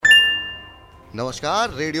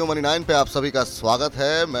नमस्कार, radio money 9 पे आप सभी का स्वागत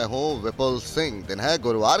है। मैं हूं विपुल सिंह। दिन है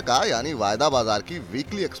गुरुवार का, यानी वायदा बाजार की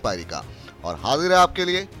वीकली एक्सपायरी का, और हाजिर है आपके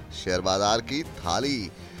लिए शेयर बाजार की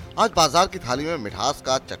थाली। आज बाजार की थाली में मिठास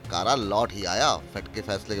का चटकारा लौट ही आया। फेड के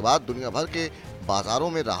फैसले के बाद दुनिया भर के बाजारों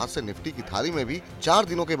में राहत से निफ्टी की थाली में भी 4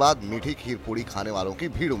 दिनों के बाद मीठी खीर पूड़ी खाने वालों की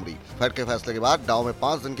भीड़ उमड़ी। फेड के फैसले के बाद डाउ में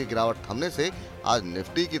 5 दिन की गिरावट थमने से आज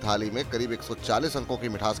निफ्टी की थाली में करीब 140 अंकों की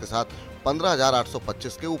मिठास के साथ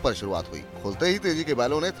 15,825 के ऊपर शुरुआत हुई। खुलते ही तेजी के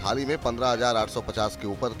बैलों ने थाली में 15,850 के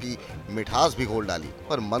ऊपर की मिठास भी घोल डाली,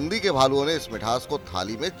 पर मंदी के भालुओं ने इस मिठास को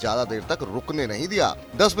थाली में ज्यादा देर तक रुकने नहीं दिया।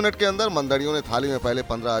 10 मिनट के अंदर मंदड़ियों ने थाली में पहले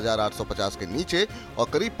 15,850 के नीचे और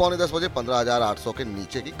करीब पौने 10 बजे 15,800 के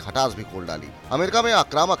नीचे की खटास भी खोल डाली। अमेरिका में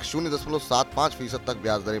आक्रामक 0.75% तक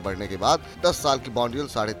ब्याज दरें बढ़ने के बाद 10 साल की बॉन्ड यील्ड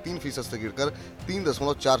 3.5% से गिरकर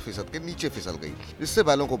 3.4% के नीचे फिसल गई। इससे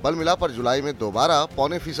बैलों को बल मिला, पर जुलाई में दोबारा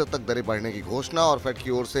पौने फीसद तक दरें बढ़ने की घोषणा और फेड की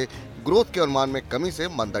ओर से ग्रोथ के अनुमान में कमी से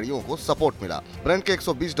मंदड़ियों को सपोर्ट मिला। ब्रेंट के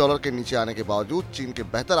 $120 के नीचे आने के बावजूद चीन के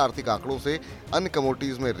बेहतर आर्थिक आंकड़ों से अन्य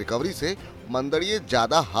कमोडिटीज में रिकवरी से मंदड़िए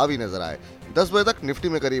ज्यादा हावी नजर आए। 10 बजे तक निफ्टी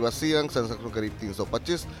में करीब 80 अंक, सेंसेक्स में करीब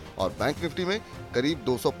 325 और बैंक निफ्टी में करीब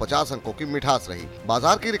 250 अंकों की मिठास रही।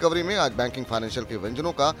 बाजार की रिकवरी में आज बैंकिंग फाइनेंशियल के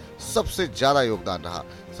व्यंजनों का सबसे ज्यादा योगदान रहा।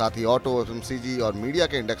 साथ ही ऑटो, एफएमसीजी और मीडिया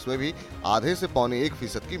के इंडेक्स में भी आधे से पौने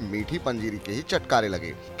 1% की मीठी पंजीरी के ही चटकारे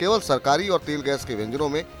लगे। केवल सरकारी और तेल गैस के व्यंजनों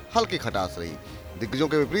में हल्की खटास रही। दिग्गजों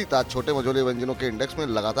के विपरीत आज छोटे मझोले व्यंजनों के इंडेक्स में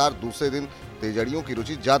लगातार दूसरे दिन तेजड़ियों की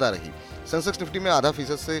रुचि ज्यादा रही। सेंसेक्स निफ्टी में आधा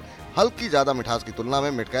फीसद से हल्की ज्यादा मिठास की तुलना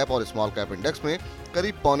में मिड कैप और स्मॉल कैप इंडेक्स में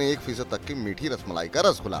करीब पौने 1% तक की मीठी रसमलाई का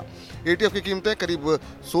रस खुला। एटीएफ की कीमतें करीब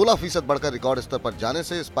 16% बढ़कर रिकॉर्ड स्तर पर जाने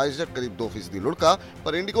से स्पाइसजेट करीब 2% लुढ़का,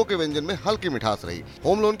 पर इंडिगो के व्यंजन में हल्की मिठास रही।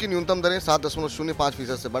 होम लोन की न्यूनतम दरें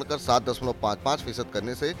 7.05% से बढ़कर 7.55%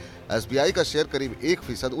 करने से एसबीआई का शेयर करीब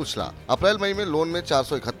 1% उछला। अप्रैल मई में लोन में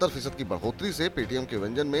 471% की बढ़ोतरी से पेटीएम के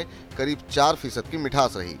व्यंजन में करीब 4% की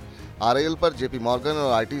मिठास रही। आरएल पर जेपी मॉर्गन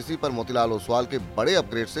और आईटीसी पर मोतीलाल ओसवाल के बड़े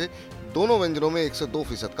अपग्रेड से दोनों व्यंजनों में 1 से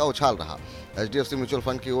 2% का उछाल रहा। एचडीएफसी म्यूचुअल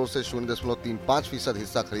फंड की ओर से 0.35%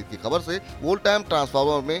 हिस्सा खरीद की खबर से वोल्टाइम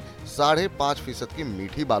ट्रांसफार्मर में 5.5% की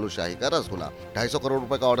मीठी बालूशाही का रस घुला। 250 करोड़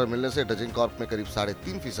रुपए का ऑर्डर मिलने से डजिंग कॉर्प में करीब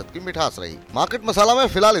 3.5% की मिठास रही। मार्केट मसाला में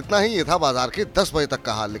फिलहाल इतना ही। ये था बाजार के 10 बजे तक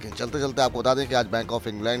का हाल। लेकिन चलते चलते आपको बता दें कि आज बैंक ऑफ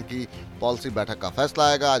इंग्लैंड की पॉलिसी बैठक का फैसला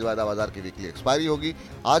आएगा। आज वायदा बाजार की वीकली एक्सपायरी होगी।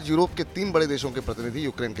 आज यूरोप के 3 बड़े देशों के प्रतिनिधि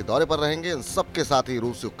यूक्रेन के दौरे पर रहेंगे। इन सबके साथ ही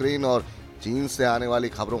रूस, यूक्रेन और चीन से आने वाली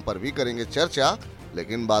खबरों पर भी करेंगे चर्चा,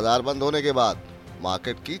 लेकिन बाजार बंद होने के बाद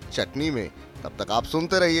मार्केट की चटनी में। तब तक आप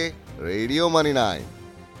सुनते रहिए रेडियो मनी 9।